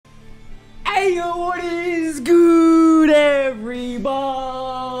Hey yo, what is good, everybody?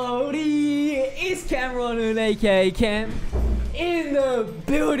 It's Cameron and aka Cam in the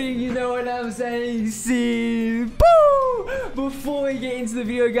building, you know what I'm saying? See, boo! Before we get into the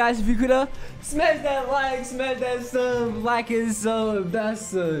video, guys, if you could smash that like, smash that sub, like and sub,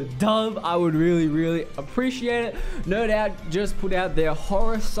 that's a dub. I would really appreciate it. NerdOut just put out their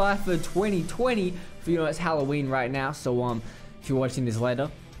Horror Cypher 2020 for, you know, it's Halloween right now, so if you're watching this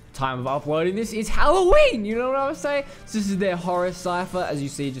later, time of uploading this is Halloween, you know what I'm saying? So this is their Horror Cypher, as you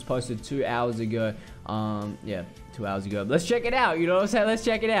see, just posted 2 hours ago. Yeah, 2 hours ago. Let's check it out, you know what I'm saying? Let's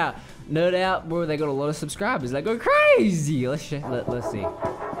check it out. NerdOut, bro, they got a lot of subscribers. They go crazy. Let's see.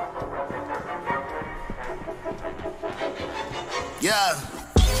 Yeah,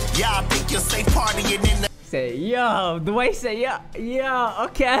 I think you're safe partying in the. Say, yo, the way you say, yeah,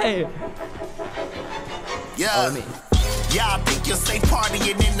 okay. Yeah. Yeah, I think you're safe partying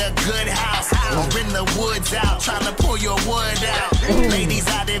in a good house or in the woods out, trying to pull your wood out. Ladies,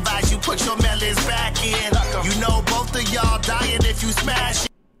 I'd advise you put your melons back in. You know both of y'all dying if you smash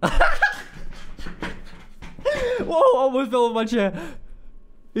it. Whoa, almost fell on my chair.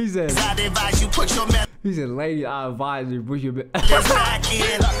 He said, I'd advise you put your melons lady, I advise you put your back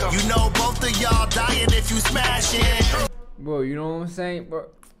in. You know both of y'all dying if you smash it. Bro, you know what I'm saying? Bro,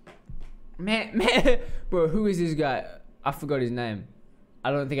 man, bro, who is this guy? I forgot his name.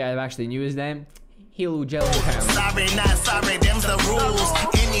 I don't think I actually knew his name. He a little jelly apparently. Sorry, not sorry, them's the rules.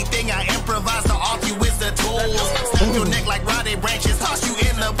 Anything I improvise to off you is the tools. Snap your neck like rotted branches, toss you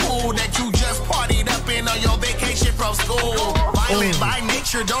in the pool that you just partied up in on your vacation from school. Violent by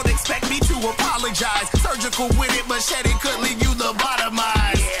nature, don't expect me to apologize. Surgical with it, machete could leave you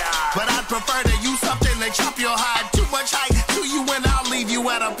lobotomized. But I'd prefer to use something to chop your hide. Too much height to you and I'll leave you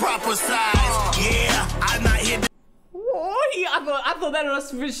at a proper size. Yeah, I'm not here to I thought that was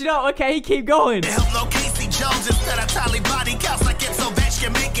switched up. Okay, he keep going. help no Casey Jones instead of tally body counts like it's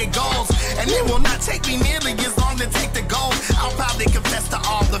Ovechkin making goals. And it will not take me nearly as long to take the gold. I'll probably confess to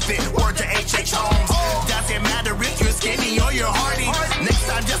all of it. Word to H.H. Holmes. Doesn't matter if you're skinny or you're hardy. Next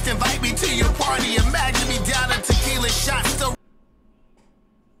time, just invite me to your party. Imagine me down a tequila shot still.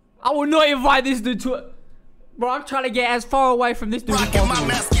 I will not invite this dude to it. Bro, I'm trying to get as far away from this dude as possible. My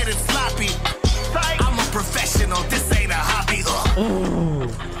mask getting sloppy. I'm a professional. This ain't a hobby. Ooh.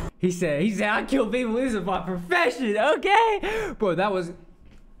 He said, I kill people. This is my profession. Okay, bro, that was.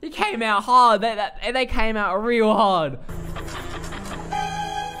 He came out hard. They came out real hard.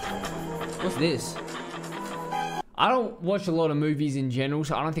 What's this? I don't watch a lot of movies in general,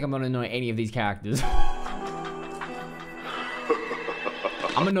 so I don't think I'm gonna know any of these characters.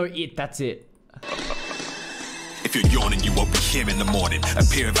 I'm gonna know it. That's it. If you're yawning, you won't be here in the morning.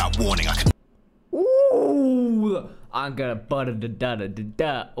 Appear without warning. I can. Ooh, I'm gonna butter the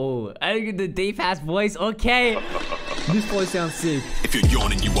da. Oh, I get the deep ass voice. Okay, this voice sounds sick. If you're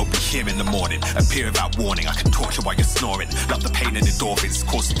yawning, you won't be here in the morning. Appear without warning. I can torture while you're snoring. Love the pain and endorphins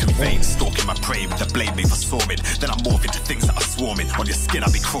coursing through veins. Stalking my prey with the blade made for soaring. Then I'm morphing to things that are swarming. On your skin,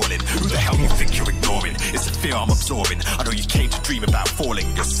 I'll be crawling. Who the hell you think you're ignoring? It's the fear I'm absorbing. I know you came to dream about falling.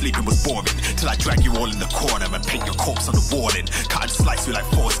 Your sleeping was boring. Till I drag you all in the corner and paint your corpse on the warning. Cut and slice you like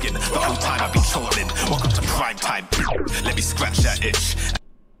foreskin. The whole time I've been trolling. Welcome to prime time. Let me scratch that itch.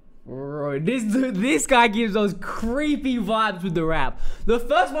 Bro, this guy gives those creepy vibes with the rap. The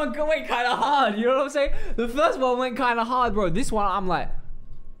first one went kind of hard, you know what I'm saying? The first one went kind of hard, bro. This one, I'm like,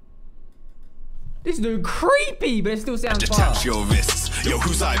 this dude creepy, but it still sounds fun. Detach your wrists. Yo,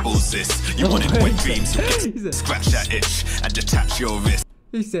 whose eyeballs this? You wanted wet dreams. Scratch that itch and detach your wrist.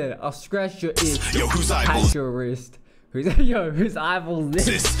 He said, I'll scratch your itch. Yo, whose eyeballs? Your wrist. Yo, whose eyeballs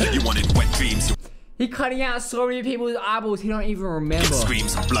this? You wanted wet dreams. He cutting out so many people's eyeballs he don't even remember.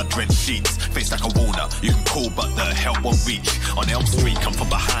 Screams and blood-drenched sheets, face like a walnut. You can call, but the help won't reach. On Elm Street, come from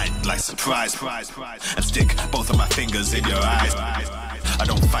behind like surprise, and stick both of my fingers in your eyes. I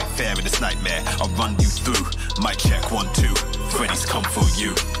don't fight fair in this nightmare. I'll run you through. Mic check 1 2. Freddy's come for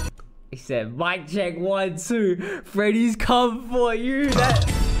you. He said, "Mic check 1 2. Freddy's come for you."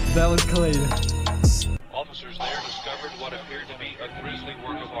 That was clean. Officers there discovered what appeared to be a grisly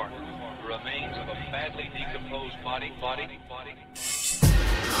work of art. Remains of a badly decomposed body.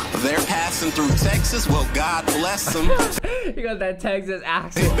 They're passing through Texas, well, God bless them. You got that Texas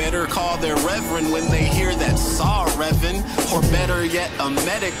accent. They better call their reverend when they hear that saw revving. Or better yet, a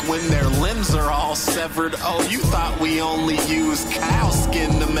medic when their limbs are all severed. Oh, you thought we only used cow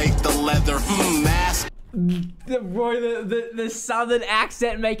skin to make the leather, mask. The southern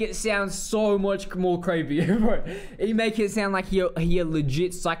accent make it sound so much more creepy, bro. He make it sound like he a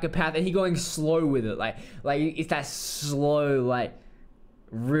legit psychopath, and he going slow with it, like it's that slow, like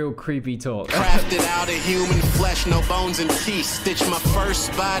Real creepy talk. Crafted out of human flesh, no bones and teeth. Stitched my first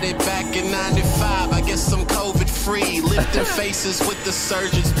body back in 95. I guess I'm COVID free. Lifting faces with the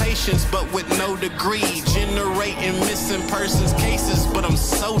surgeon's patience, but with no degree. Generating missing persons cases, but I'm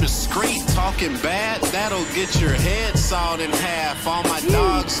so discreet. Talking bad, that'll get your head sawed in half. All my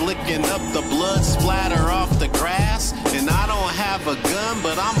dogs licking up the blood splatter off the grass. And I don't have a gun,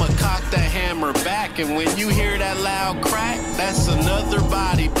 but I'ma cock the hammer back. And when you hear that loud crack, that's another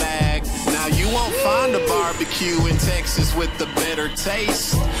body bag. Now you won't find a barbecue in Texas with the better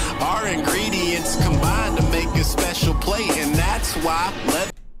taste. Our ingredients combine to make a special plate, and that's why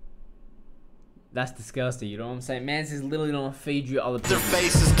that's disgusting, you know what I'm saying? Man, this is literally gonna feed you other people. their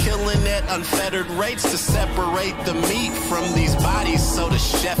faces killing at unfettered rates to separate the meat from these bodies so the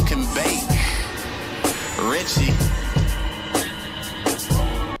chef can bake. Richie.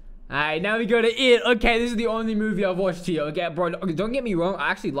 Alright, now we go to It. Okay, this is the only movie I've watched here. Okay, bro, don't get me wrong.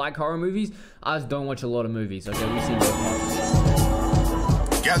 I actually like horror movies. I just don't watch a lot of movies. Okay, we've seen both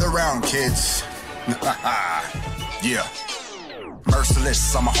horror. Gather round, kids. Yeah.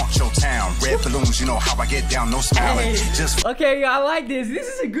 Merciless, I'ma haunt your town. Red balloons, you know how I get down, no smiling. Just okay, I like this. This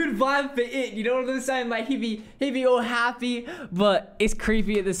is a good vibe for It. You know what I'm saying? Like he be all happy, but it's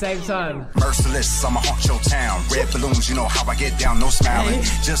creepy at the same time. merciless, I'ma haunt your town. Red balloons, you know how I get down, no smiling.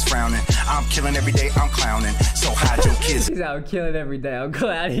 Just frowning. I'm killing every day, I'm clowning. So hide your kids. He's out killing every day, I'm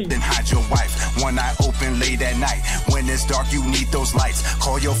clowning. Then hide your wife. One eye open late at night. When it's dark, you need those lights.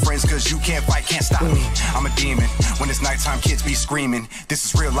 Call your friends, cause you can't fight, can't stop me. I'm a demon. When it's nighttime, kids be screaming. This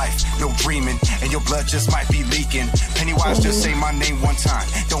is real life, no dreaming. And your blood just might be leaking. Pennywise, just say my name one time.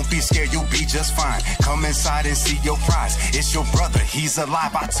 Don't be scared, you'll be just fine. Come inside and see your prize. It's your brother, he's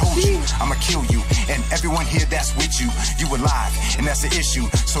alive, I told you. I'ma kill you, and everyone here that's with you. You alive, and that's the issue.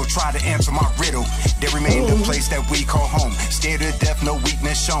 So try to answer my riddle. They remain the place that we call home. Scared to death, no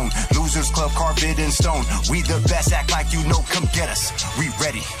weakness shown. Losers club, carved in stone. We the best, act like you know, come get us. We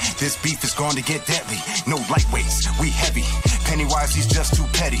ready, this beef is going to get deadly. No lightweights, we heavy. Pennywise, he's just too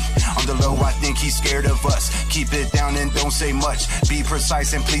petty. On the low, I think he's scared of us. Keep it down and don't say much. Be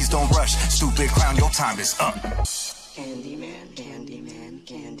precise and please don't rush. Stupid clown, your time is up. Candyman, Candyman,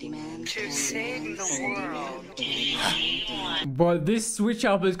 Candyman. To save the world. But this switch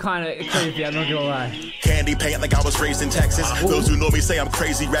up is kind of creepy, I'm not gonna lie. Candy paint like I was raised in Texas. Those who know me say I'm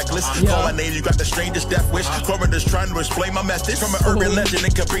crazy reckless. Call my name, you got the strangest death wish. Coroners trying to explain my message. From an urban legend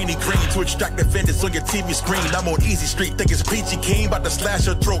in Cabrini Green to extract defendants on your TV screen. I'm on easy street, think it's peachy keen. About to slash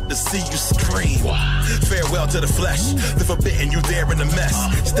your throat to see you scream. Farewell to the flesh, the forbidden, you there in the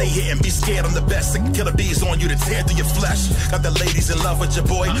mess. Stay here and be scared, I'm the best. Sick killer bees on you to tear through your flesh. Got the ladies in love with your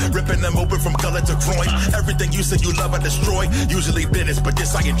boy, ripping them open from color to groin. Everything you said you love I destroy. Usually business, but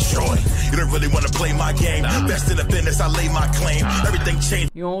this I enjoy. You don't really want to play my game. Best in the business, I lay my claim. Everything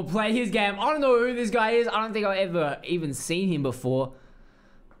changed. You want to play his game? I don't know who this guy is. I don't think I've ever even seen him before.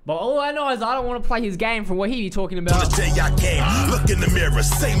 But all I know is I don't want to play his game from what he be talking about. On the day I came, look in the mirror,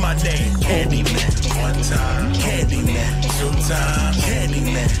 say my name. Candyman, one time. Candyman, two times.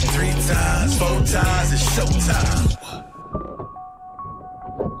 Candyman, three times. Four times, it's showtime.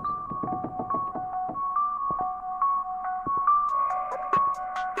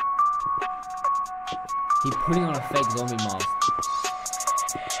 He's putting on a fake zombie mask.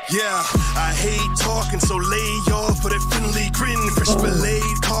 Yeah, I hate talking, so lay off for that friendly grin. Fresh belayed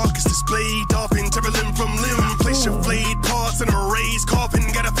carcass displayed off in limb from limb. Place your flayed parts in a raised coffin,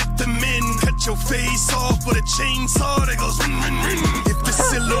 gotta fit them in. Cut your face off with a chainsaw that goes rin, rin, rin. If the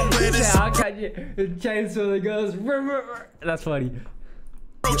silhouette is how can you chainsaw that goes rin, rin, rin. That's funny.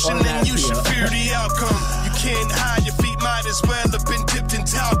 approaching, then you should fear the outcome. You can't hide, your feet might as well have been dipped in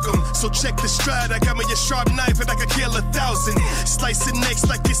talcum. So check the stride, I got me a sharp knife and I could kill 1,000. Slice it next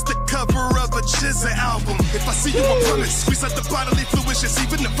like it's the cover of a Jizza album. If I see you, I promise, squeeze out the bodily fluids, just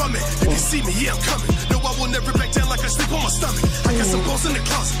even the vomit. If you see me, yeah, I'm coming. No, I will never back down like I sleep on my stomach. I got some balls in the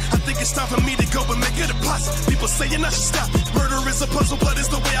closet, I think it's time for me to go and make a deposit. People saying I should stop it. Murder is a puzzle, but it's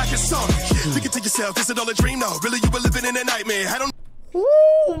the way I can solve it. Think it to yourself, is it all a dream? No, really you were living in a nightmare. I don't.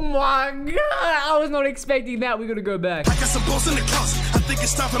 Oh my god, I was not expecting that. We're gonna go back. I got some balls in the closet, I think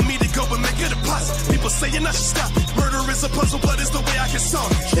it's time for me to go and make a deposit. People saying I should stop it. Murder is a puzzle, but it's the way I can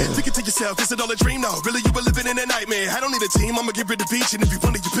solve it. Think it to yourself, is it all a dream? No, really you were living in a nightmare. I don't need a team, I'ma get rid of each and every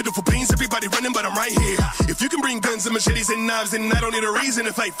one of you pitiful beans. Everybody running, but I'm right here. If you can bring guns and machetes and knives, then I don't need a reason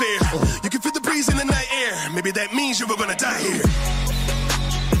to fight fair. You can feel the breeze in the night air, maybe that means you're gonna die here.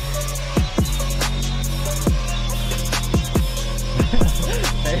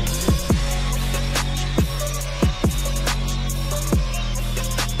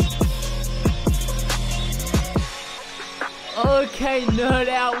 Okay, NerdOut,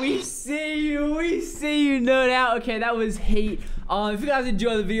 We see you, NerdOut. Okay, that was heat. If you guys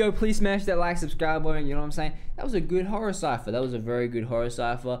enjoyed the video, please smash that like, subscribe button. You know what I'm saying? That was a good horror cipher. That was a very good horror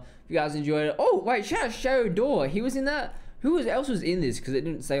cipher. If you guys enjoyed it. Oh, wait, shout out Shao Dow. He was in that. Who else was in this? Because it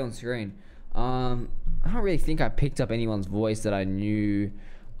didn't say on screen. I don't really think I picked up anyone's voice that I knew.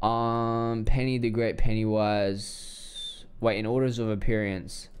 Penny the Great Pennywise. Wait, in orders of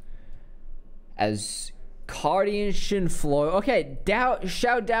appearance. As Cardian Flow. Okay,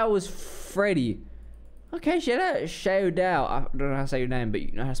 Shao Dow was Freddy. Okay, shout out Shao Dow. I don't know how to say your name, but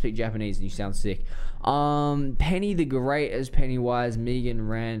you know how to speak Japanese and you sound sick. Penny the Great as Pennywise. Megan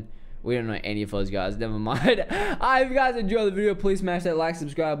Rand. We don't know any of those guys. Never mind. If you guys enjoyed the video, please smash that like,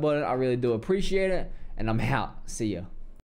 subscribe button. I really do appreciate it. And I'm out. See ya.